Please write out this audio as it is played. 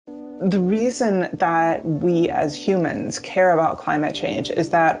The reason that we as humans care about climate change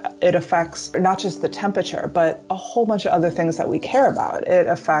is that it affects not just the temperature, but a whole bunch of other things that we care about. It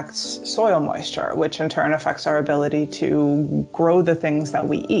affects soil moisture, which in turn affects our ability to grow the things that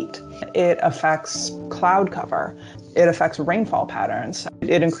we eat. It affects cloud cover. It affects rainfall patterns.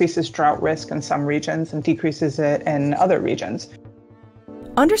 It increases drought risk in some regions and decreases it in other regions.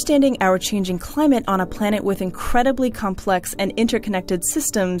 Understanding our changing climate on a planet with incredibly complex and interconnected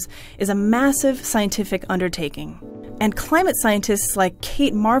systems is a massive scientific undertaking. And climate scientists like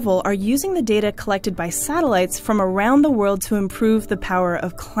Kate Marvel are using the data collected by satellites from around the world to improve the power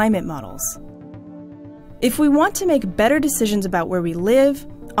of climate models. If we want to make better decisions about where we live,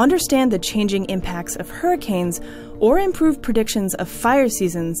 understand the changing impacts of hurricanes, or improve predictions of fire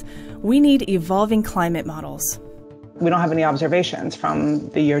seasons, we need evolving climate models. We don't have any observations from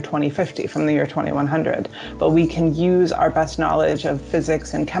the year 2050, from the year 2100, but we can use our best knowledge of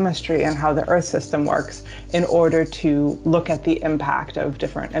physics and chemistry and how the Earth system works in order to look at the impact of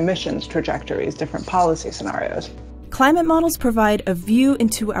different emissions trajectories, different policy scenarios. Climate models provide a view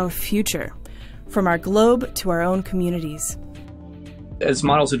into our future, from our globe to our own communities. As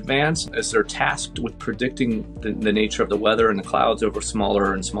models advance, as they're tasked with predicting the nature of the weather and the clouds over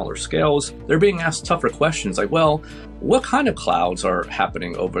smaller and smaller scales, they're being asked tougher questions like, well, what kind of clouds are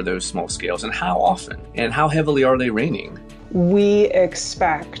happening over those small scales and how often? And how heavily are they raining? We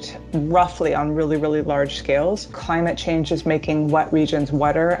expect, roughly on really, really large scales, climate change is making wet regions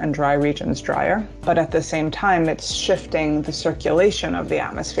wetter and dry regions drier. But at the same time, it's shifting the circulation of the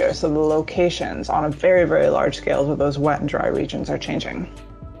atmosphere. So the locations on a very, very large scale of those wet and dry regions are changing.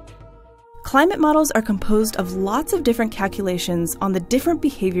 Climate models are composed of lots of different calculations on the different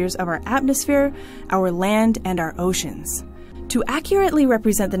behaviors of our atmosphere, our land, and our oceans. To accurately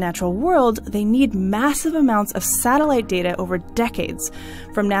represent the natural world, they need massive amounts of satellite data over decades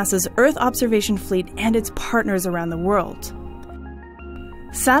from NASA's Earth observation fleet and its partners around the world.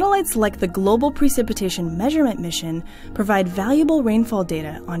 Satellites like the Global Precipitation Measurement Mission provide valuable rainfall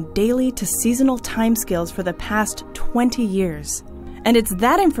data on daily to seasonal timescales for the past 20 years. And it's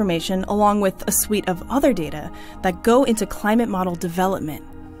that information, along with a suite of other data, that go into climate model development.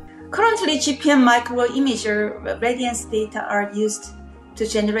 Currently, GPM microimager radiance data are used to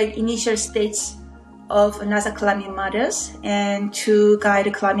generate initial states of NASA climate models and to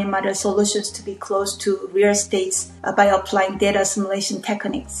guide climate model solutions to be close to real states by applying data assimilation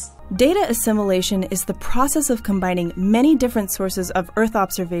techniques. Data assimilation is the process of combining many different sources of Earth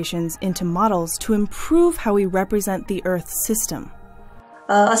observations into models to improve how we represent the Earth system.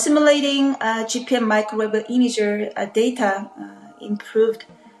 Assimilating GPM microwave imager data improved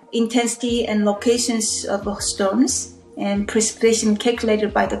intensity and locations of storms and precipitation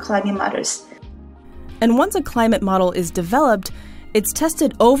calculated by the climate models. And once a climate model is developed, it's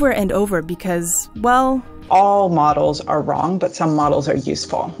tested over and over because, well, all models are wrong, but some models are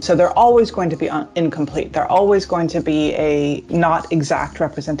useful. So they're always going to be incomplete. They're always going to be a not exact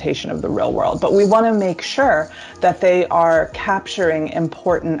representation of the real world. But we want to make sure that they are capturing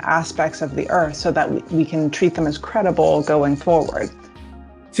important aspects of the Earth so that we can treat them as credible going forward.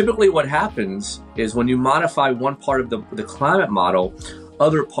 Typically what happens is when you modify one part of the climate model,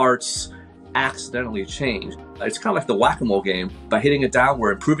 other parts accidentally change. It's kind of like the whack-a-mole game. By hitting it down,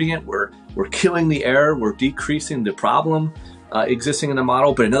 we're improving it, we're killing the error, we're decreasing the problem existing in the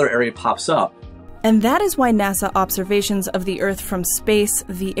model, but another area pops up. And that is why NASA observations of the Earth from space,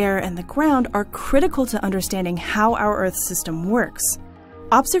 the air, and the ground are critical to understanding how our Earth system works.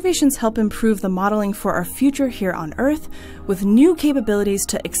 Observations help improve the modeling for our future here on Earth with new capabilities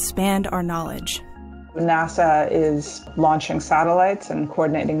to expand our knowledge. NASA is launching satellites and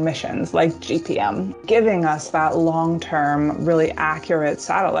coordinating missions like GPM, giving us that long-term, really accurate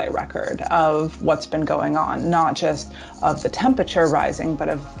satellite record of what's been going on, not just of the temperature rising, but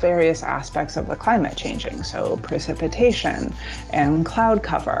of various aspects of the climate changing. So precipitation and cloud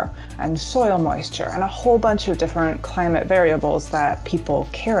cover and soil moisture and a whole bunch of different climate variables that people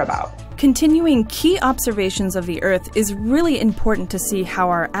care about. Continuing key observations of the Earth is really important to see how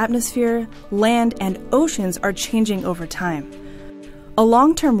our atmosphere, land, and oceans are changing over time. A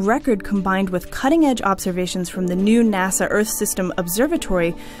long-term record combined with cutting-edge observations from the new NASA Earth System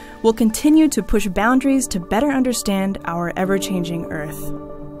Observatory will continue to push boundaries to better understand our ever-changing Earth.